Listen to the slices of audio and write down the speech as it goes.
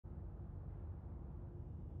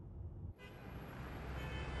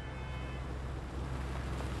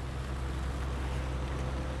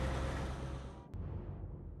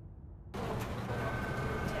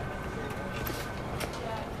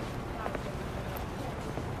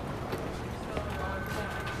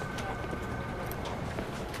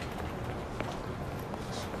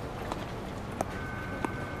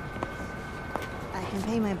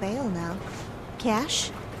pay my bail now.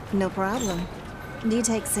 Cash? No problem. Do you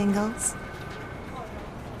take singles?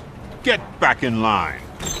 Get back in line.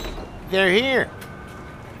 They're here.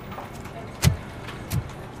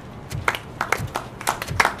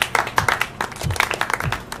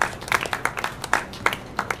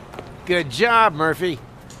 Good job, Murphy.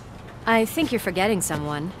 I think you're forgetting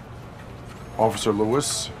someone. Officer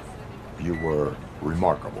Lewis, you were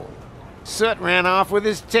remarkable. Soot ran off with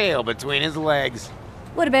his tail between his legs.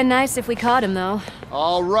 Would have been nice if we caught him, though.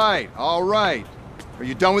 All right, all right. Are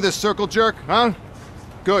you done with this circle jerk, huh?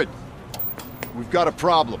 Good. We've got a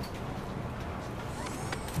problem.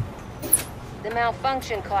 The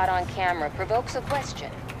malfunction caught on camera provokes a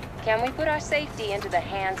question. Can we put our safety into the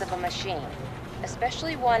hands of a machine?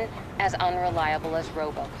 Especially one as unreliable as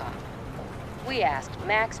Robocop. We asked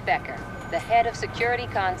Max Becker, the head of security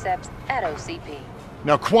concepts at OCP.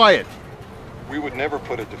 Now quiet! We would never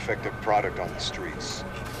put a defective product on the streets.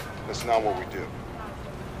 That's not what we do.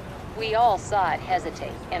 We all saw it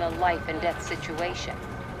hesitate in a life and death situation.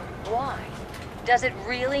 Why? Does it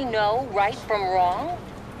really know right from wrong?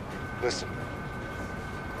 Listen,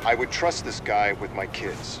 I would trust this guy with my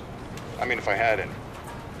kids. I mean, if I had any.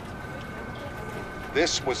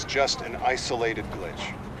 This was just an isolated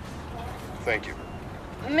glitch. Thank you.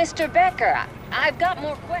 Mr. Becker, I've got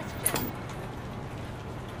more questions.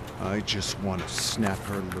 I just want to snap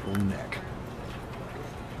her little neck.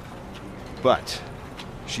 But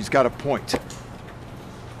she's got a point.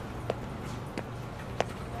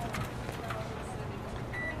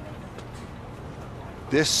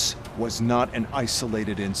 This was not an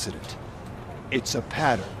isolated incident. It's a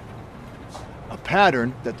pattern. A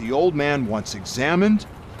pattern that the old man wants examined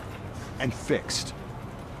and fixed.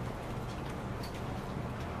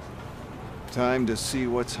 Time to see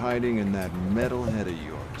what's hiding in that metal head of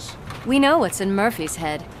yours. We know what's in Murphy's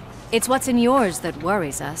head. It's what's in yours that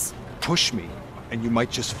worries us. Push me, and you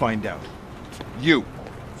might just find out. You,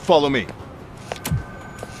 follow me.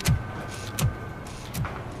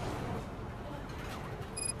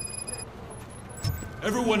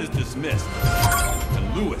 Everyone is dismissed.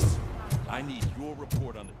 And Lewis, I need your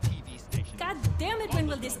report on the TV station. God damn it, when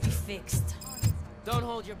will this be fixed? Don't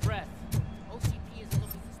hold your breath. OCP is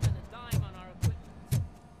looking to spend a dime on our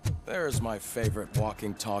equipment. There's my favorite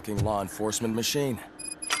walking, talking law enforcement machine.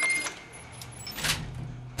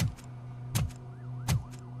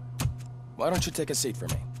 Why don't you take a seat for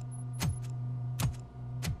me?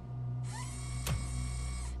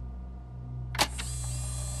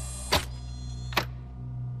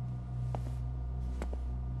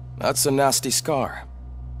 That's a nasty scar.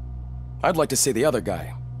 I'd like to see the other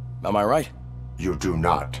guy. Am I right? You do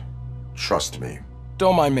not. Trust me.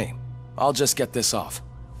 Don't mind me. I'll just get this off.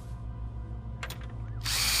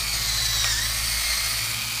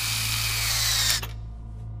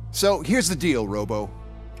 So, here's the deal, Robo.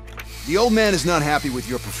 The old man is not happy with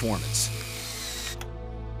your performance.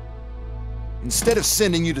 Instead of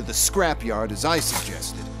sending you to the scrapyard as I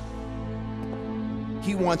suggested,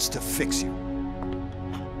 he wants to fix you.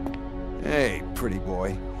 Hey, pretty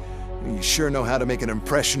boy. You sure know how to make an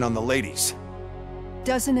impression on the ladies.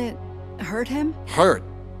 Doesn't it hurt him? Hurt?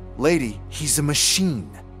 Lady, he's a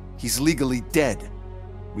machine. He's legally dead.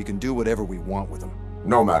 We can do whatever we want with him.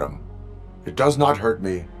 No, madam. It does not hurt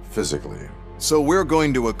me physically. So we're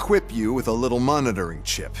going to equip you with a little monitoring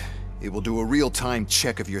chip. It will do a real-time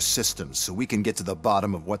check of your systems so we can get to the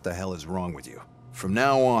bottom of what the hell is wrong with you. From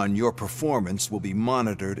now on, your performance will be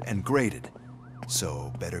monitored and graded.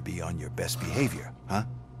 So better be on your best behavior, huh?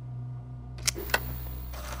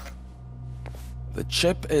 The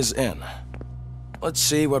chip is in. Let's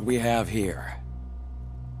see what we have here.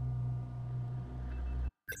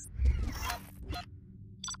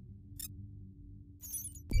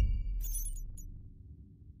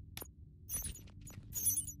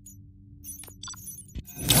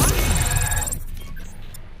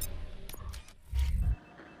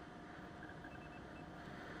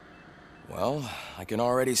 Well, I can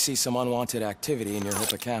already see some unwanted activity in your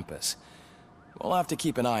hippocampus. We'll have to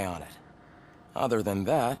keep an eye on it. Other than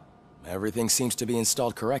that, everything seems to be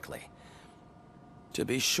installed correctly. To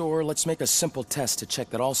be sure, let's make a simple test to check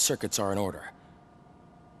that all circuits are in order.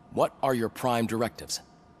 What are your prime directives?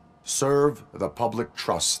 Serve the public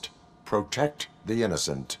trust. Protect the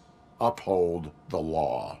innocent. Uphold the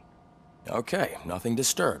law. Okay, nothing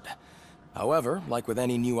disturbed. However, like with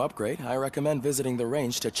any new upgrade, I recommend visiting the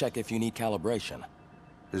range to check if you need calibration.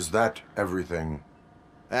 Is that everything?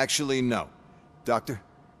 Actually, no. Doctor?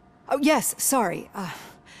 Oh, yes, sorry.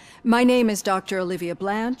 My name is Dr. Olivia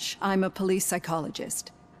Blanche. I'm a police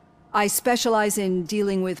psychologist. I specialize in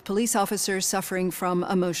dealing with police officers suffering from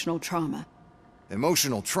emotional trauma.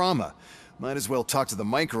 Emotional trauma. Might as well talk to the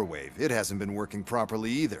microwave. It hasn't been working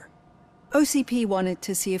properly either. OCP wanted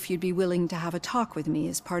to see if you'd be willing to have a talk with me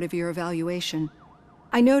as part of your evaluation.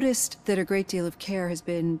 I noticed that a great deal of care has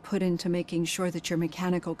been put into making sure that your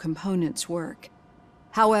mechanical components work.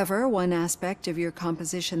 However, one aspect of your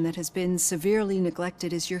composition that has been severely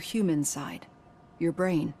neglected is your human side, your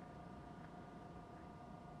brain.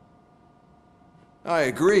 I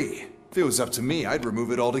agree. If it was up to me, I'd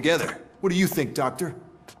remove it altogether. What do you think, Doctor?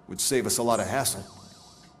 Would save us a lot of hassle.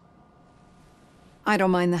 I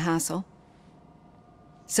don't mind the hassle.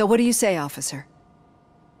 So what do you say, officer?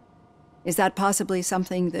 Is that possibly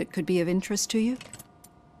something that could be of interest to you?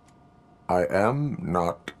 I am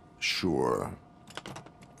not sure.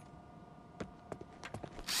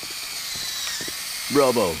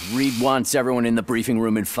 Robo, Reed wants everyone in the briefing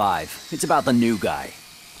room in 5. It's about the new guy.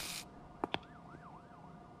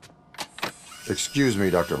 Excuse me,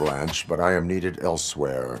 Dr. Blanche, but I am needed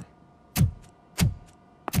elsewhere.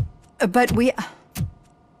 But we...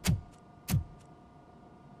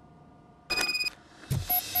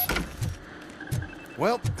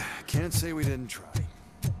 Well, can't say we didn't try.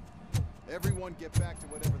 Everyone get back to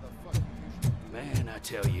whatever the fuck you usually do. Man, I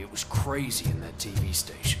tell you, it was crazy in that TV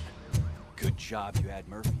station. Good job you had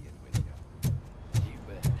Murphy in with you. You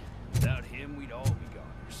bet. Without him, we'd all be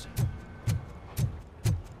goners.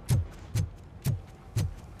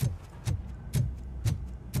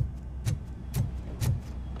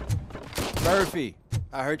 Murphy,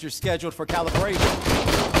 I heard you're scheduled for calibration.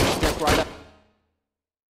 Step right up.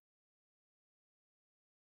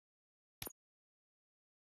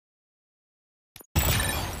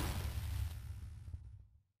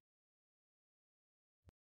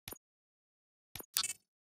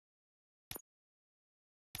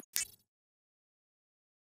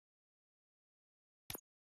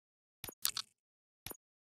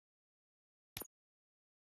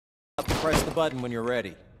 Press the button when you're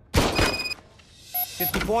ready.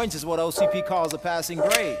 50 points is what OCP calls a passing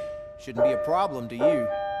grade. Shouldn't be a problem to you.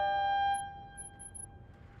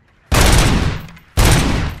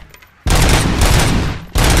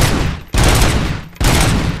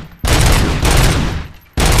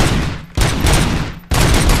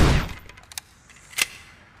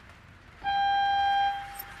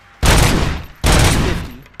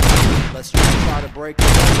 Unless you try to break the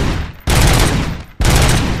record.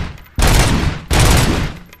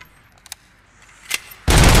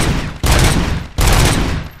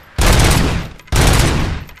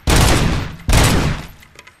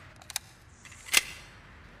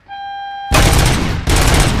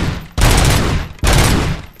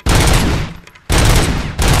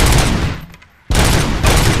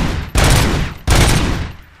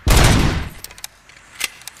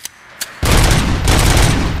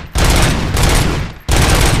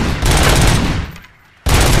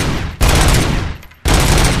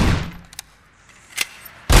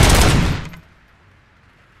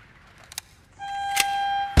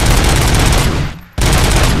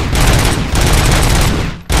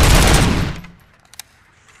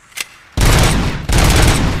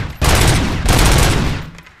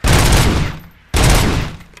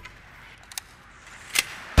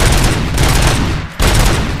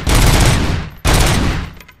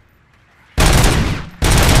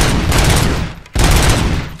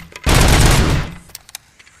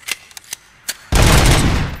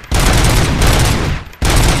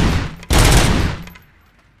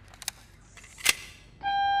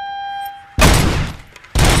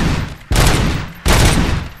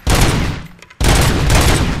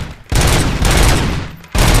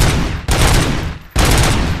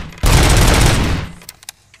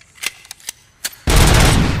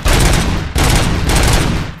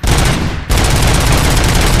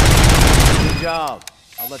 Job.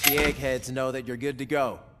 I'll let the eggheads know that you're good to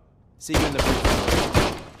go. See you in the briefing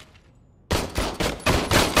room.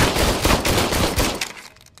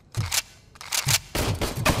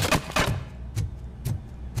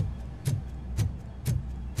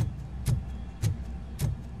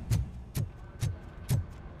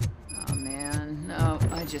 Oh man, no,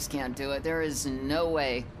 I just can't do it. There is no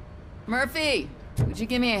way. Murphy, would you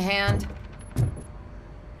give me a hand?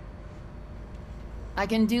 I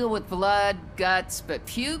can deal with blood, guts, but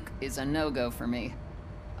puke is a no-go for me.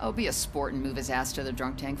 Oh, be a sport and move his ass to the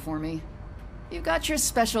drunk tank for me. You've got your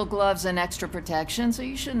special gloves and extra protection, so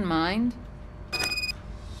you shouldn't mind.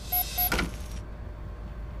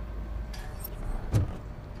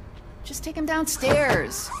 Just take him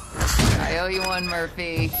downstairs. I owe you one,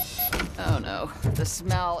 Murphy. Oh no, the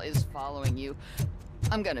smell is following you.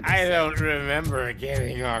 I'm gonna be I sick. don't remember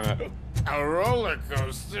getting on a roller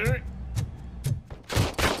coaster.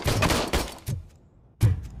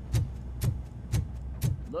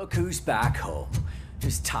 Look who's back home.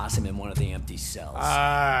 Just toss him in one of the empty cells.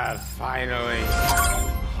 Finally.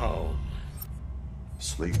 Home.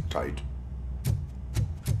 Sleep tight.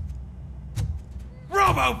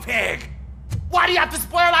 Robo-Pig! Why do you have to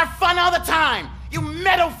spoil our fun all the time? You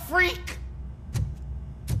metal freak!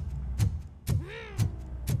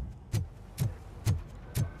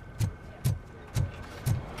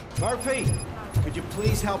 Murphy, could you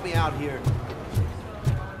please help me out here?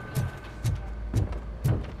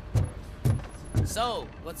 So,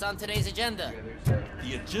 what's on today's agenda?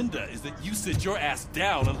 The agenda is that you sit your ass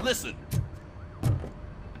down and listen.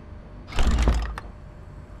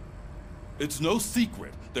 It's no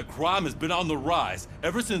secret that crime has been on the rise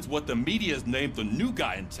ever since what the media has named the new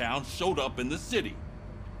guy in town showed up in the city.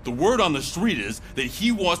 The word on the street is that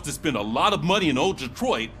he wants to spend a lot of money in old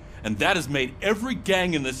Detroit, and that has made every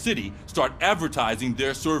gang in the city start advertising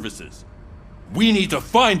their services. We need to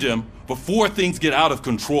find him before things get out of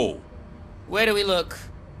control. Where do we look?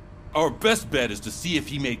 Our best bet is to see if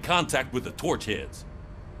he made contact with the Torchheads.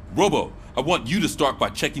 Robo, I want you to start by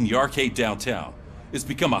checking the arcade downtown. It's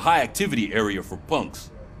become a high-activity area for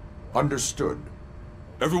punks. Understood.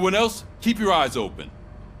 Everyone else, keep your eyes open.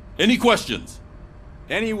 Any questions?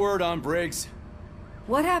 Any word on Briggs?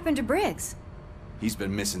 What happened to Briggs? He's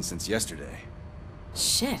been missing since yesterday.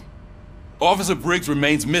 Shit. Officer Briggs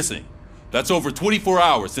remains missing. That's over 24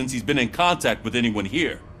 hours since he's been in contact with anyone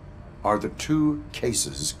here. Are the two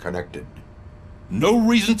cases connected? No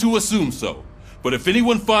reason to assume so. But if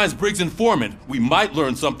anyone finds Briggs' informant, we might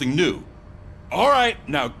learn something new. All right,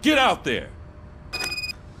 now get out there.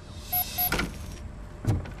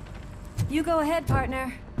 You go ahead,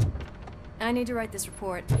 partner. I need to write this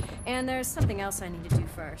report, and there's something else I need to do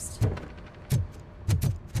first.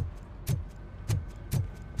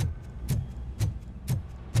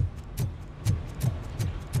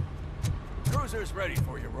 Cruiser's ready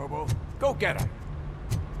for you, Robo. Go get him.